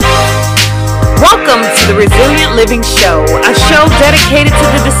Resilient Living Show, a show dedicated to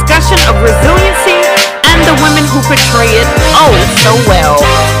the discussion of resiliency and the women who portray it oh so well.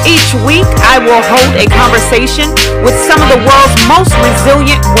 Each week, I will hold a conversation with some of the world's most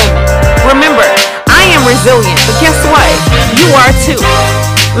resilient women. Remember, I am resilient, but guess what? You are too.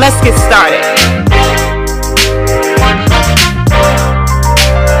 Let's get started.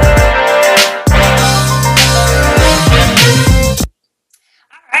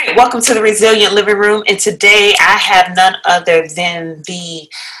 Welcome to the Resilient Living Room, and today I have none other than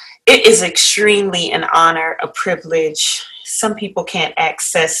it is extremely an honor, a privilege. Some people can't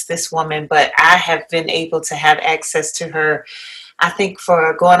access this woman, but I have been able to have access to her, I think,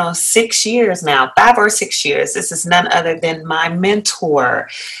 for going on 6 years now, 5 or 6 years. This is none other than my mentor,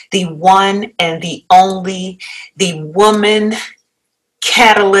 the one and the only, the woman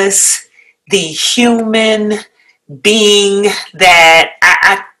catalyst, the human being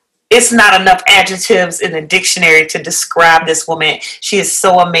that it's not enough adjectives in the dictionary to describe this woman. She is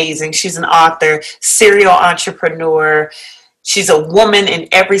so amazing. She's an author, serial entrepreneur. She's a woman in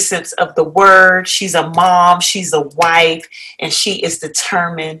every sense of the word. She's a mom. She's a wife. And she is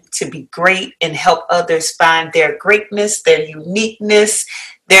determined to be great and help others find their greatness, their uniqueness,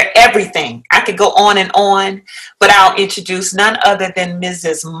 their everything. I could go on, but I'll introduce none other than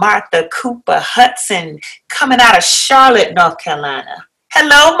Mrs. Martha Cooper Hudson, coming out of Charlotte, North Carolina.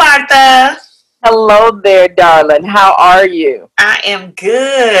 Hello, Martha. Hello there, darling. How are you? I am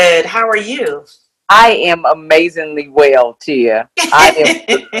good. How are you? I am amazingly well, Tia.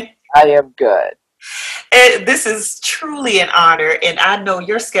 I am good. This is truly an honor, and I know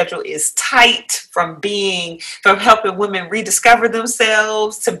your schedule is tight from helping women rediscover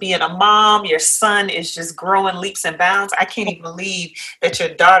themselves to being a mom. Your son is just growing leaps and bounds. I can't even believe that your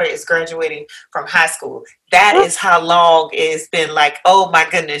daughter is graduating from high school. That is how long it's been like, oh my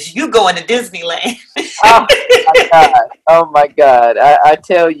goodness, you going to Disneyland. Oh my God. Oh my God. I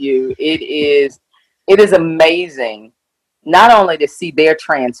tell you, it is amazing not only to see their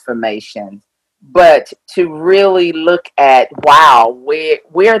transformation, but to really look at, wow,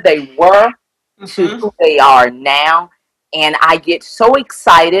 where they were to who they are now. And I get so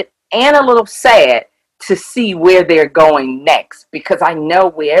excited and a little sad to see where they're going next, because I know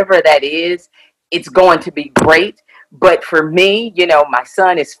wherever that is, it's going to be great. But for me, my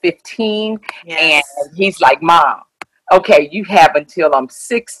son is 15, yes, and he's like, Mom, okay, you have until I'm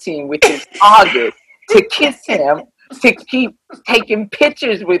 16, which is August, to kiss him, to keep taking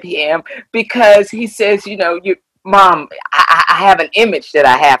pictures with him, because he says, Mom, I have an image that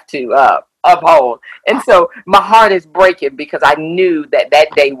I have to uphold. And so my heart is breaking, because I knew that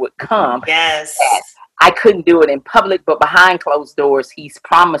day would come. Yes. I couldn't do it in public, but behind closed doors, he's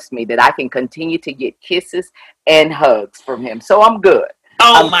promised me that I can continue to get kisses and hugs from him. So I'm good.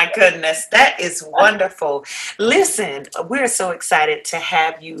 Oh my goodness, that is wonderful. Listen, we're so excited to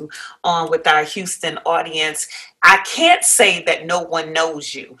have you on with our Houston audience. I can't say that no one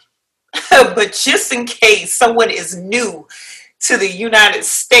knows you, but just in case someone is new to the United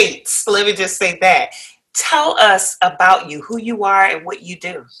States, let me just say that. Tell us about you, who you are and what you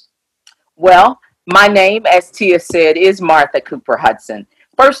do. Well, my name, as Tia said, is Martha Cooper Hudson.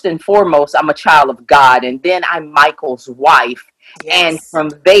 First and foremost, I'm a child of God, and then I'm Michael's wife. Yes. And from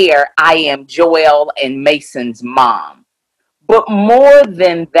there, I am Joel and Mason's mom. But more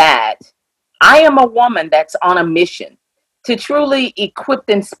than that, I am a woman that's on a mission to truly equip,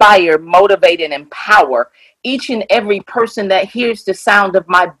 inspire, motivate, and empower each and every person that hears the sound of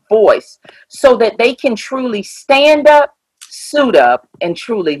my voice, so that they can truly stand up, suit up, and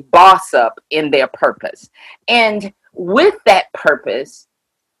truly boss up in their purpose. And with that purpose,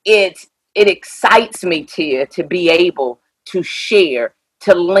 it excites me, Tia, to be able to share,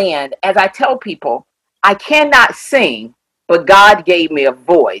 to lend. As I tell people, I cannot sing, but God gave me a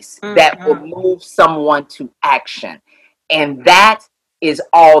voice that will move someone to action. And that is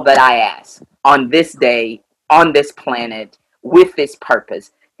all that I ask on this day, on this planet, with this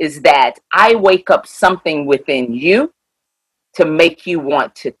purpose, is that I wake up something within you to make you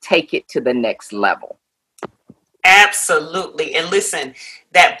want to take it to the next level. Absolutely. And listen,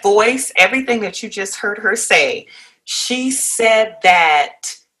 that voice, everything that you just heard her say, she said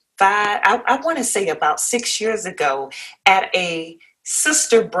that I want to say about 6 years ago at a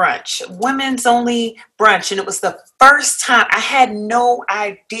sister brunch, women's only brunch. And it was the first time. I had no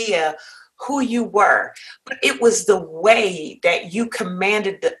idea who you were, but it was the way that you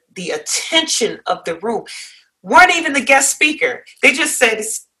commanded the attention of the room. Weren't even the guest speaker. They just said,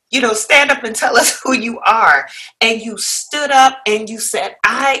 stand up and tell us who you are. And you stood up and you said,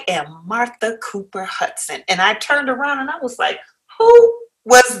 I am Martha Cooper Hudson. And I turned around and I was like, who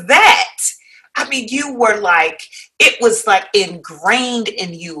was that? I mean, you were like, it was like ingrained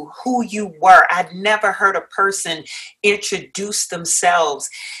in you who you were. I'd never heard a person introduce themselves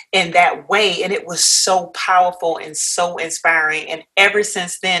in that way. And it was so powerful and so inspiring. And ever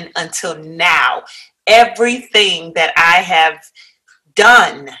since then until now, everything that I have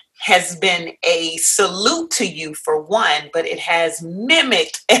done has been a salute to you for one, but it has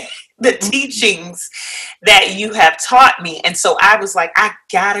mimicked the teachings that you have taught me. And so I was like, I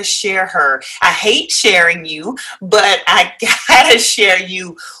gotta share her. I hate sharing you, but I gotta share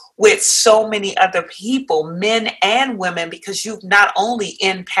you with so many other people, men and women, because you've not only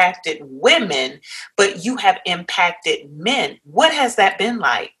impacted women, but you have impacted men. What has that been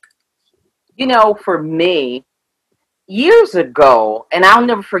like? You know, for me, years ago, and I'll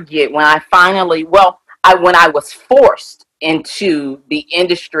never forget when I finally, when I was forced into the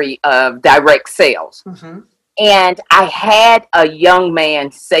industry of direct sales. Mm-hmm. And I had a young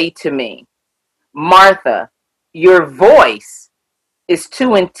man say to me, Martha, your voice is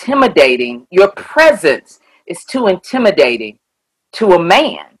too intimidating. Your presence is too intimidating to a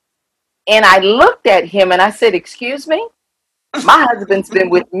man. And I looked at him and I said, excuse me? My husband's been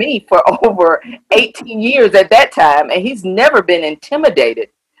with me for over 18 years at that time, and he's never been intimidated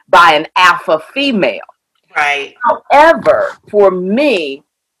by an alpha female. Right. However, for me,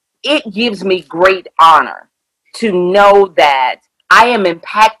 it gives me great honor to know that I am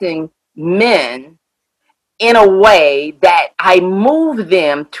impacting men in a way that I move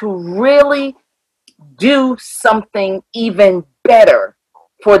them to really do something even better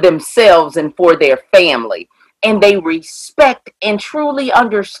for themselves and for their family. And they respect and truly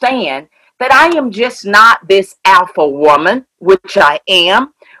understand that I am just not this alpha woman, which I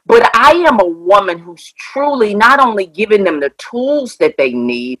am, but I am a woman who's truly not only giving them the tools that they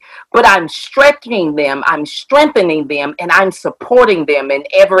need, but I'm stretching them, I'm strengthening them, and I'm supporting them in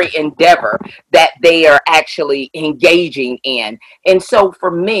every endeavor that they are actually engaging in. And so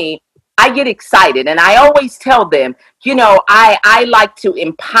for me, I get excited, and I always tell them, you know, I like to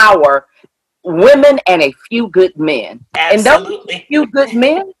empower women and a few good men. Absolutely. And those few good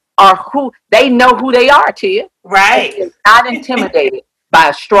men are who they know who they are, Tia. Right. And not intimidated by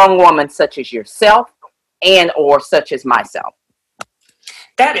a strong woman such as yourself and or such as myself.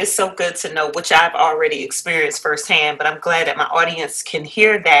 That is so good to know, which I've already experienced firsthand, but I'm glad that my audience can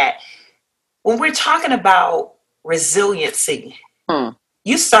hear that. When we're talking about resiliency,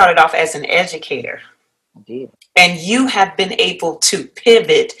 you started off as an educator. I did. And you have been able to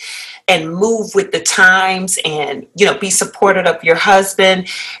pivot and move with the times and, you know, be supportive of your husband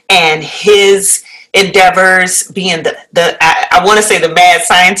and his endeavors, being I want to say the mad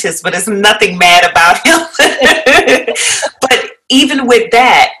scientist, but there's nothing mad about him. But even with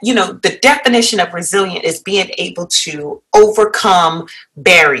that, you know, the definition of resilient is being able to overcome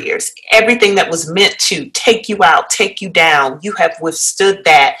barriers. Everything that was meant to take you out, take you down, you have withstood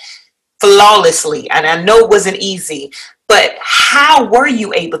that flawlessly. And I know it wasn't easy, but how were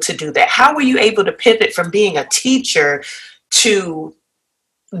you able to do that? How were you able to pivot from being a teacher to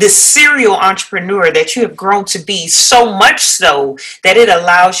the serial entrepreneur that you have grown to be, so much so that it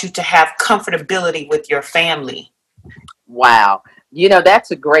allows you to have comfortability with your family? Wow. You know,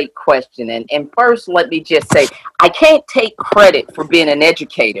 that's a great question. And first, let me just say, I can't take credit for being an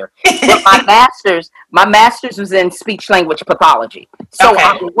educator. But my master's was in speech language pathology. So Okay.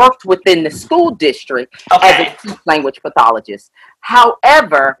 I worked within the school district Okay. as a speech language pathologist.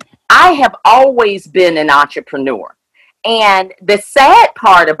 However, I have always been an entrepreneur. And the sad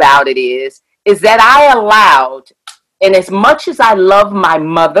part about it is that I allowed, and as much as I love my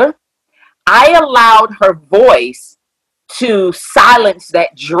mother, I allowed her voice to silence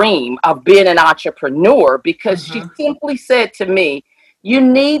that dream of being an entrepreneur, because she simply said to me, you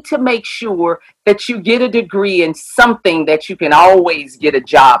need to make sure that you get a degree in something that you can always get a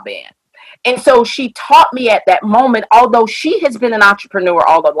job in. And so she taught me at that moment, although she has been an entrepreneur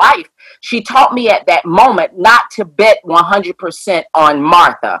all her life, she taught me at that moment not to bet 100% on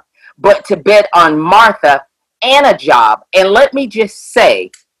Martha, but to bet on Martha and a job. And let me just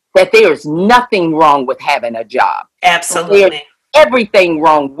say that there is nothing wrong with having a job. Absolutely. There's everything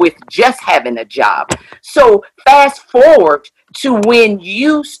wrong with just having a job. So fast forward to when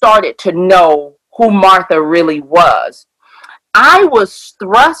you started to know who Martha really was. I was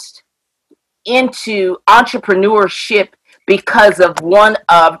thrust into entrepreneurship because one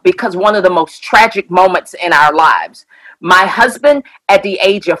of the most tragic moments in our lives. My husband, at the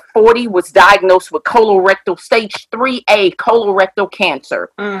age of 40, was diagnosed with colorectal stage 3A colorectal cancer.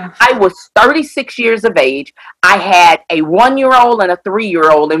 I was 36 years of age. I had a 1-year-old and a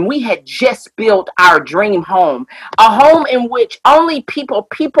 3-year-old, and we had just built our dream home, a home in which only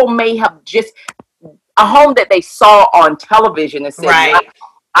people may have just a home that they saw on television and said, right. wow,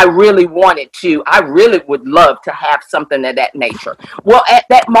 I really would love to have something of that nature. Well, at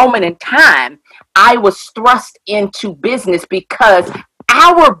that moment in time, I was thrust into business because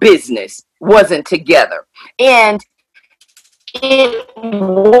our business wasn't together. And it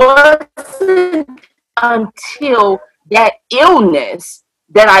wasn't until that illness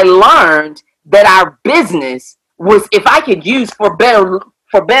that I learned that our business was, if I could use for better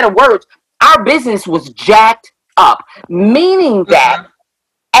words, our business was jacked up. Meaning that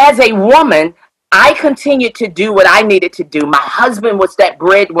as a woman, I continued to do what I needed to do. My husband was that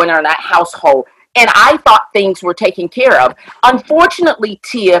breadwinner in that household, and I thought things were taken care of. Unfortunately,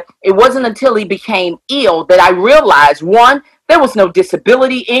 Tia, it wasn't until he became ill that I realized, one, there was no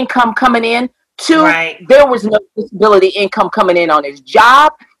disability income coming in. Two, right. there was no disability income coming in on his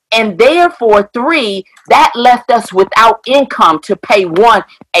job. And therefore, three, that left us without income to pay, one,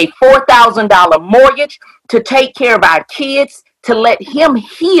 a $4,000 mortgage, to take care of our kids, to let him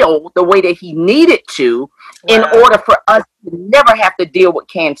heal the way that he needed to, in order for us to never have to deal with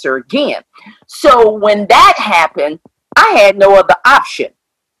cancer again. So when that happened, I had no other option.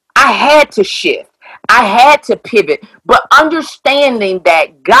 I had to shift. I had to pivot. But understanding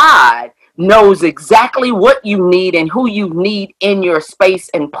that God knows exactly what you need and who you need in your space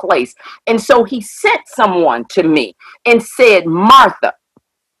and place. And so he sent someone to me and said, Martha,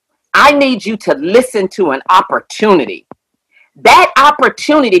 I need you to listen to an opportunity. That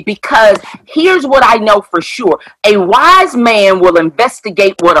opportunity, because here's what I know for sure. A wise man will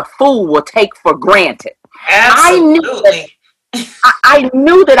investigate what a fool will take for granted. Absolutely. I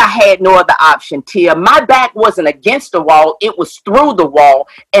knew that I had no other option, Tia. My back wasn't against the wall. It was through the wall.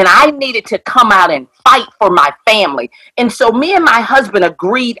 And I needed to come out and fight for my family. And so me and my husband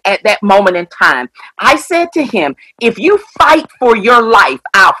agreed at that moment in time. I said to him, if you fight for your life,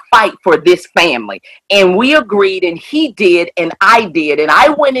 I'll fight for this family. And we agreed, and he did, and I did. And I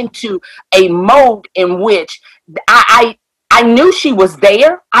went into a mode in which I knew she was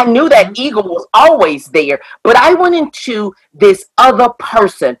there. I knew that eagle was always there. But I went into this other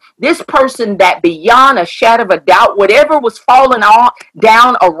person, this person that beyond a shadow of a doubt, whatever was falling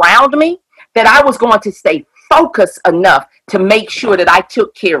down around me, that I was going to stay focused enough to make sure that I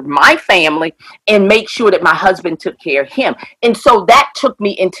took care of my family and make sure that my husband took care of him. And so that took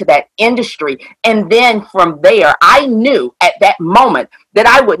me into that industry. And then from there, I knew at that moment that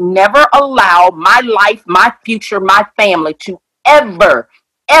I would never allow my life, my future, my family to ever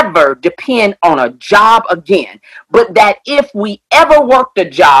depend on a job again. But that if we ever worked a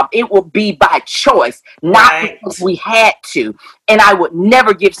job, it would be by choice, not because we had to. And I would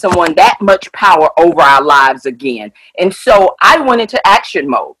never give someone that much power over our lives again. And so I went into action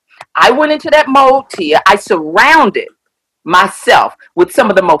mode. I went into that mode, Tia. I surrounded myself with some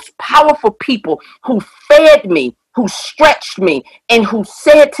of the most powerful people who fed me, who stretched me, and who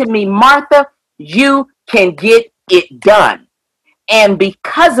said to me, Martha, you can get it done. And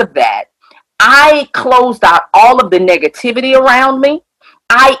because of that, I closed out all of the negativity around me.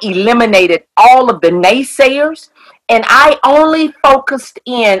 I eliminated all of the naysayers. And I only focused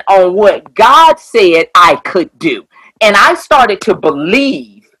in on what God said I could do. And I started to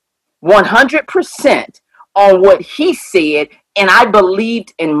believe 100% on what he said. And I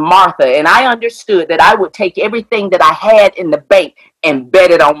believed in Martha. And I understood that I would take everything that I had in the bank and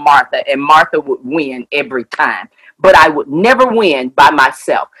bet it on Martha. And Martha would win every time. But I would never win by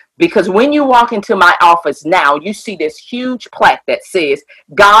myself. Because when you walk into my office now, you see this huge plaque that says,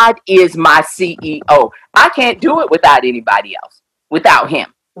 God is my CEO. I can't do it without anybody else, without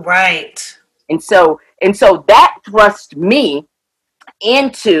him. Right. And so that thrust me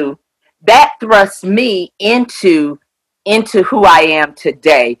into who I am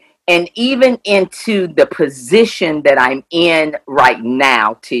today, and even into the position that I'm in right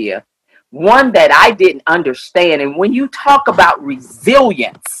now, Tia. One that I didn't understand. And when you talk about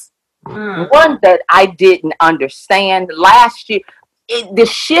resilience, one that I didn't understand last year, the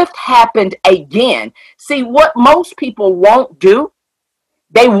shift happened again. See, what most people won't do,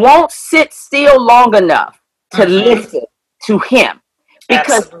 they won't sit still long enough to listen to him.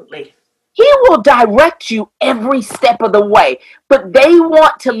 Because absolutely, he will direct you every step of the way, but they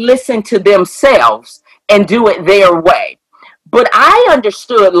want to listen to themselves and do it their way. But I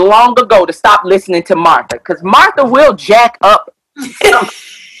understood long ago to stop listening to Martha, because Martha will jack up.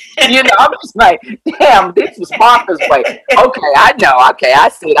 I'm just like, damn, this was Martha's way. Okay, I know. Okay, I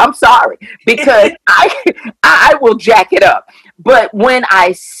said, I'm sorry, because I will jack it up. But when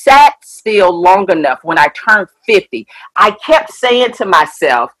I sat still long enough, when I turned 50, I kept saying to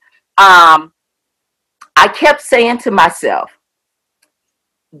myself,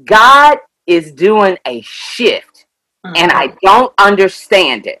 God is doing a shift, and I Mm-hmm. don't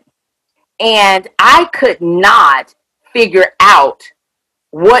understand it. And I could not figure out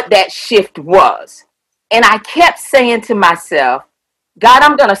what that shift was. And I kept saying to myself, God,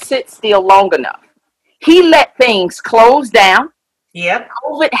 I'm going to sit still long enough. He let things close down. Yep.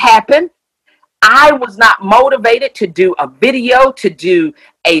 COVID happened. I was not motivated to do a video, to do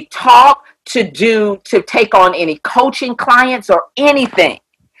a talk, to take on any coaching clients or anything.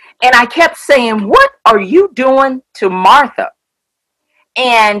 And I kept saying, what are you doing to Martha?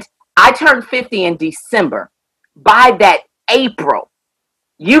 And I turned 50 in December. By that April,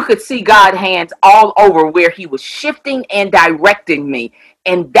 you could see God's hands all over where he was shifting and directing me.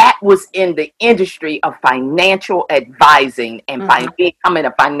 And that was in the industry of financial advising and becoming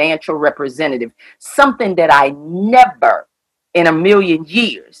a financial representative, something that I never in a million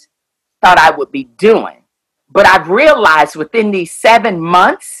years thought I would be doing. But I've realized within these 7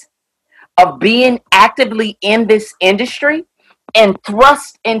 months of being actively in this industry and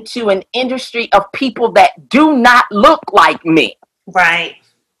thrust into an industry of people that do not look like me. Right.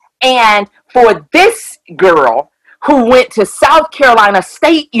 And for this girl who went to South Carolina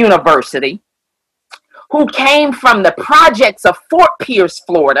State University, who came from the projects of Fort Pierce,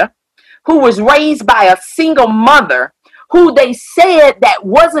 Florida, who was raised by a single mother, who they said that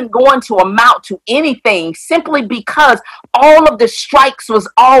wasn't going to amount to anything simply because all of the strikes was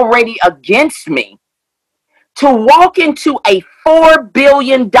already against me, to walk into a $4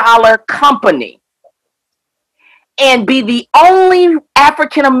 billion company and be the only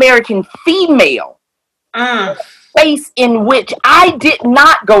African American female space in which I did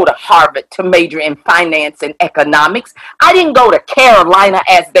not go to Harvard to major in finance and economics. I didn't go to Carolina,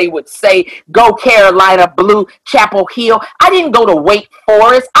 as they would say, go Carolina, Blue, Chapel Hill. I didn't go to Wake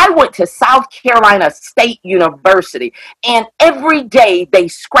Forest. I went to South Carolina State University. And every day they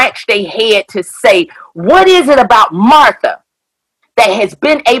scratch their head to say, what is it about Martha that has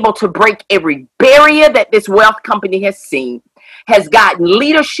been able to break every barrier that this wealth company has seen, has gotten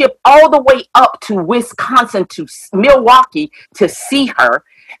leadership all the way up to Wisconsin, to Milwaukee, to see her,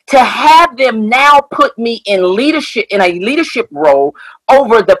 to have them now put me in leadership, in a leadership role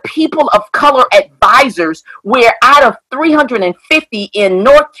over the people of color advisors, where out of 350 in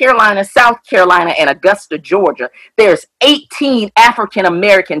North Carolina, South Carolina, and Augusta, Georgia, there's 18 African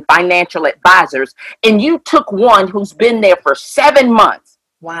American financial advisors, and you took one who's been there for 7 months.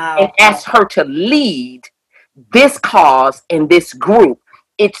 Wow. And asked her to lead this cause and this group.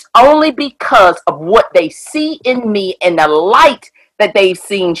 It's only because of what they see in me and the light that they've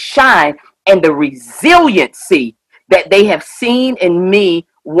seen shine and the resiliency that they have seen in me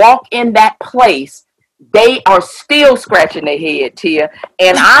walk in that place. They are still scratching their head, Tia.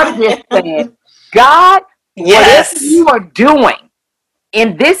 And I'm just saying, God, yes, whatever you are doing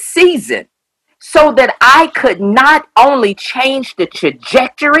in this season, so that I could not only change the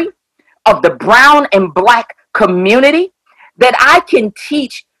trajectory of the brown and black community, that I can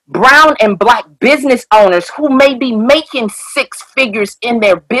teach brown and black business owners who may be making 6 figures in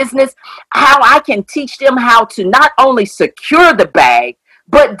their business, how I can teach them how to not only secure the bag,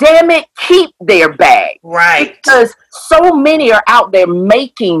 but damn it, keep their bag. Right. Because so many are out there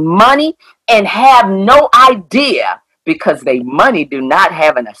making money and have no idea, because they money do not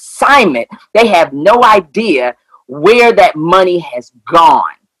have an assignment. They have no idea where that money has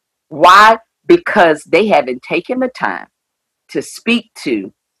gone. Why? Because they haven't taken the time to speak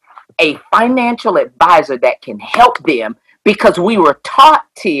to a financial advisor that can help them, because we were taught,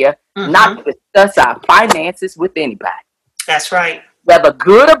 Tia, not to discuss our finances with anybody. That's right. Whether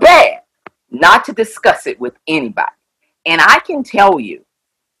good or bad, not to discuss it with anybody. And I can tell you,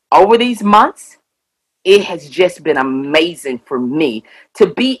 over these months, it has just been amazing for me to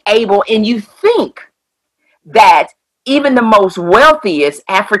be able, and you think that even the most wealthiest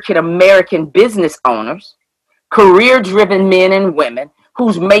African American business owners, career-driven men and women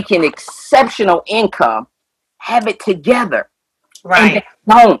who's making exceptional income, have it together. Right. And they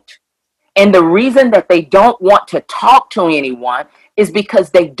don't. And the reason that they don't want to talk to anyone is because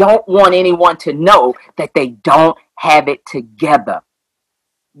they don't want anyone to know that they don't have it together.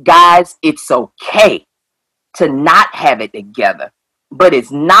 Guys, it's okay to not have it together, but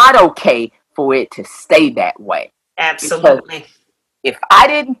it's not okay for it to stay that way. Absolutely. Because if I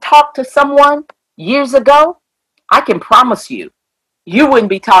didn't talk to someone years ago, I can promise you, you wouldn't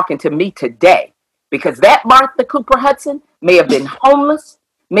be talking to me today, because that Martha Cooper Hudson may have been homeless,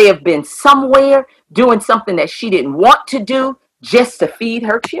 may have been somewhere doing something that she didn't want to do just to feed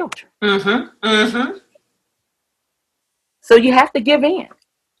her children. So you have to give in.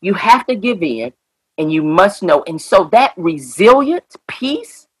 You have to give in, and you must know. And so that resilient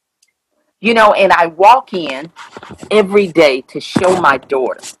piece, You know, and I walk in every day to show my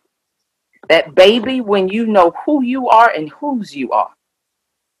daughter that, baby, when you know who you are and whose you are,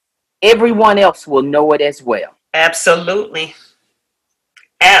 everyone else will know it as well. Absolutely.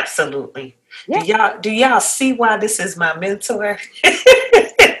 Absolutely. Yeah. Do y'all see why this is my mentor?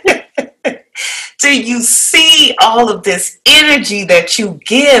 Do you see all of this energy that you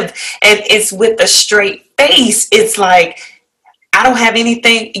give? And it's with a straight face. It's like, I don't have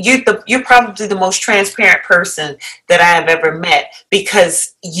anything. You're probably the most transparent person that I have ever met,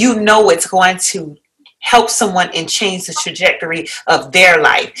 because you know it's going to help someone and change the trajectory of their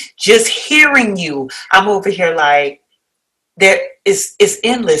life. Just hearing you, I'm over here like, it's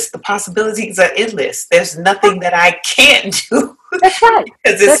endless. The possibilities are endless. There's nothing that I can't do. That's right.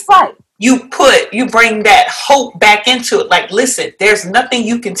 Because That's right. You bring that hope back into it. Like, listen, there's nothing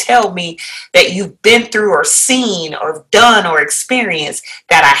you can tell me that you've been through or seen or done or experienced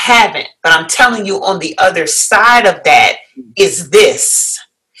that I haven't. But I'm telling you, on the other side of that is this.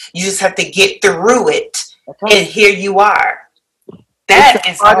 You just have to get through it. Right. And here you are. That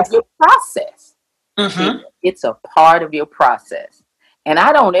is part of your process. Mm-hmm. It's a part of your process. And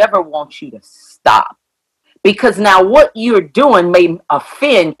I don't ever want you to stop. Because now what you're doing may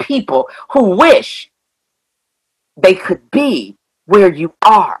offend people who wish they could be where you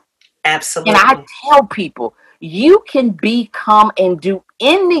are. Absolutely. And I tell people, you can become and do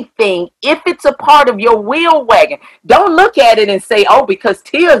anything if it's a part of your wheel wagon. Don't look at it and say, oh, because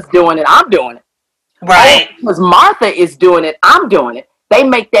Tia's doing it, I'm doing it. Right. Oh, because Martha is doing it, I'm doing it. They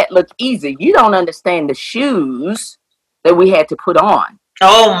make that look easy. You don't understand the shoes that we had to put on.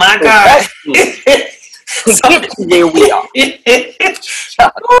 Oh, my God. To get to where we are.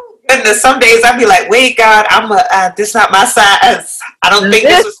 Goodness, some days I'd be like, wait, God, this is not my size. I don't think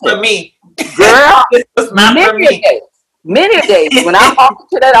this was for me. Girl, this was not for me. Many days when I walk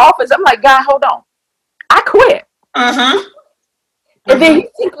into that office, I'm like, God, hold on. I quit. Mm-hmm. And then he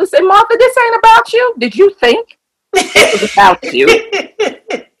simply said, Martha, this ain't about you. Did you think it was about you?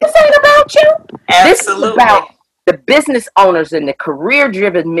 This ain't about you. Absolutely. This is about the business owners and the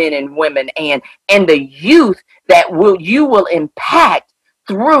career-driven men and women and the youth that you will impact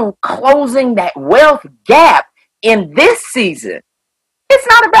through closing that wealth gap in this season. It's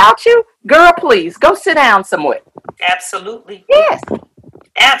not about you. Girl, please, go sit down somewhere. Absolutely. Yes.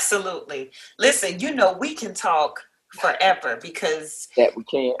 Absolutely. Listen, we can talk forever, because that we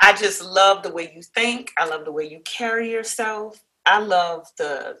can. I just love the way you think. I love the way you carry yourself. I love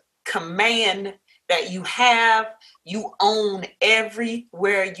the command that you have. You own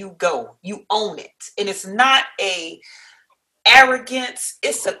everywhere you go. You own it. And it's not a arrogance,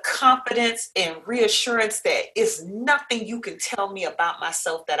 it's a confidence and reassurance that it's nothing you can tell me about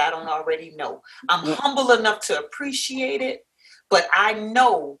myself that I don't already know. I'm humble enough to appreciate it, but I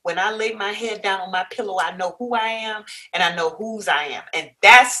know when I lay my head down on my pillow, I know who I am and I know whose I am. And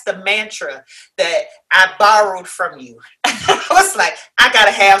that's the mantra that I borrowed from you. I was like, I got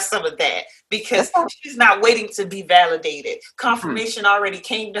to have some of that, because she's not waiting to be validated. Confirmation already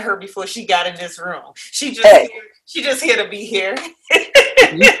came to her before she got in this room. She just here to be here.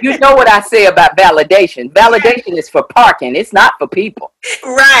 You know what I say about validation. Validation is for parking. It's not for people.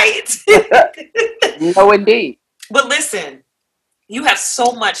 Right. No, indeed. But listen, you have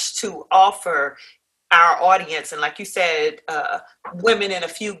so much to offer our audience. And like you said, women and a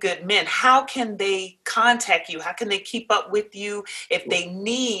few good men. How can they contact you? How can they keep up with you? If they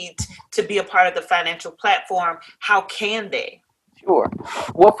need to be a part of the financial platform, how can they? Sure.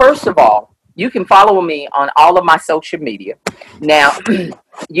 Well, first of all, you can follow me on all of my social media. Now,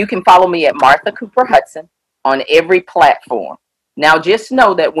 you can follow me at Martha Cooper Hudson on every platform. Now, just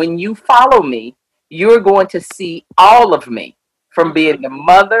know that when you follow me, you're going to see all of me, from being the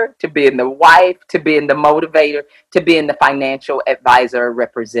mother to being the wife to being the motivator to being the financial advisor or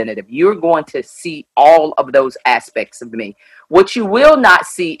representative. You're going to see all of those aspects of me. What you will not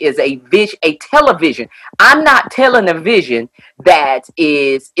see is a television. I'm not telling a vision that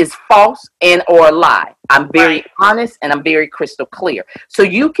is false and or a lie. I'm very honest and I'm very crystal clear. So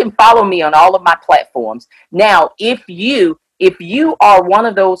you can follow me on all of my platforms. Now, if you are one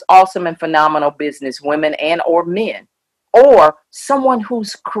of those awesome and phenomenal business women and or men, or someone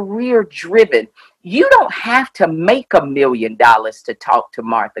who's career driven, you don't have to make $1 million to talk to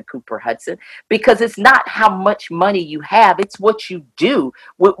Martha Cooper Hudson, because it's not how much money you have, it's what you do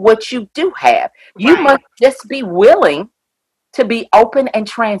with what you do have. You must just be willing to be open and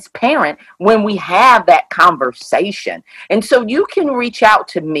transparent when we have that conversation. And so you can reach out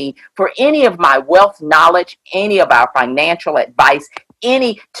to me for any of my wealth knowledge, any of our financial advice,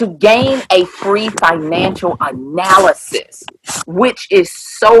 to gain a free financial analysis, which is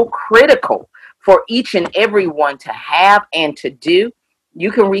so critical for each and everyone to have and to do,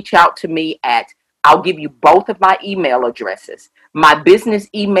 you can reach out to me I'll give you both of my email addresses. My business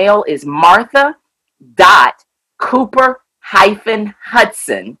email is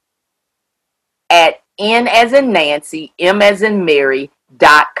martha.cooper-hudson at N as in Nancy, M as in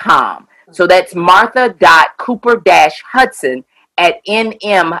Mary.com. So that's martha.cooper-hudson at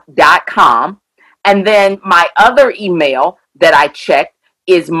nm.com. And then my other email that I checked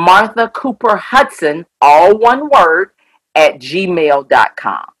is Martha Cooper Hudson, all one word, at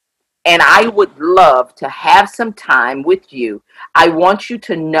gmail.com. And I would love to have some time with you. I want you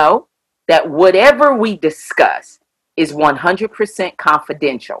to know that whatever we discuss is 100%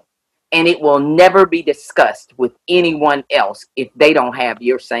 confidential, and it will never be discussed with anyone else if they don't have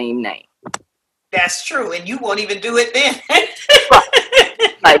your same name. That's true, and you won't even do it then.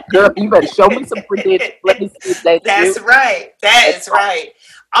 Like, girl, you better show me some credentials. Let me see if that's true. Right. That's right.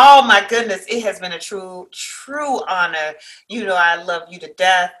 Oh my goodness, it has been a true honor. You know, I love you to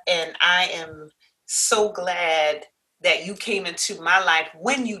death, and I am so glad that you came into my life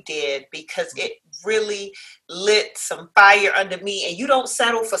when you did, because it really lit some fire under me, and you don't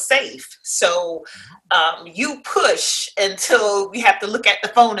settle for safe. So you push until you have to look at the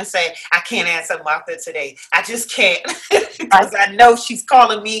phone and say, I can't answer Martha today. I just can't, because I know she's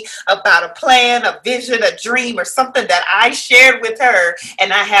calling me about a plan, a vision, a dream, or something that I shared with her,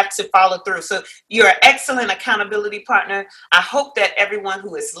 and I have to follow through. So you're an excellent accountability partner. I hope that everyone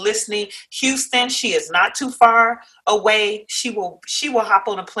who is listening, Houston, she is not too far away. She will hop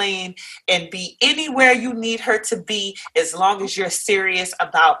on a plane and be anywhere you need her to be, as long as you're serious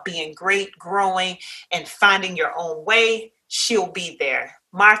about being great, growing, and finding your own way. She'll be there.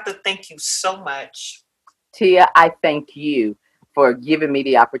 Martha, thank you so much. Tia, I thank you for giving me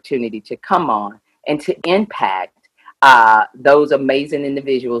the opportunity to come on and to impact those amazing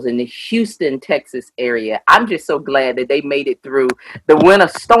individuals in the Houston, Texas area. I'm just so glad that they made it through the winter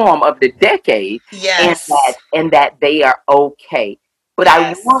storm of the decade. Yes. And that they are okay. But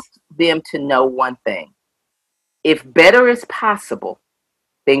yes. I want them to know one thing. If better is possible,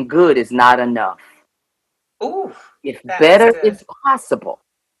 then good is not enough. Ooh, if better is possible,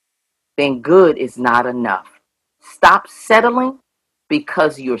 then good is not enough. Stop settling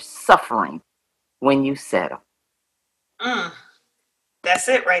because you're suffering when you settle. That's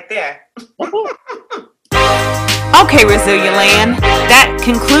it right there. Okay, Resilient Land, that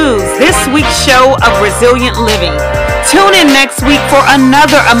concludes this week's show of Resilient Living. Tune in next week for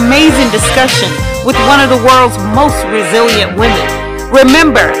another amazing discussion with one of the world's most resilient women.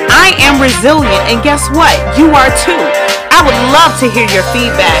 Remember, I am resilient, and guess what? You are too. I would love to hear your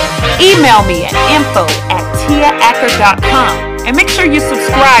feedback. Email me at info@tiaacker.com. And make sure you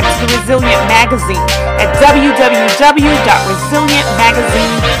subscribe to the Resilient Magazine at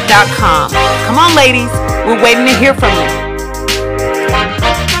www.resilientmagazine.com. Come on, ladies. We're waiting to hear from you.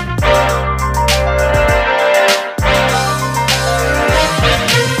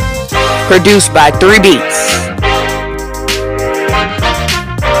 Produced by 3 Beats.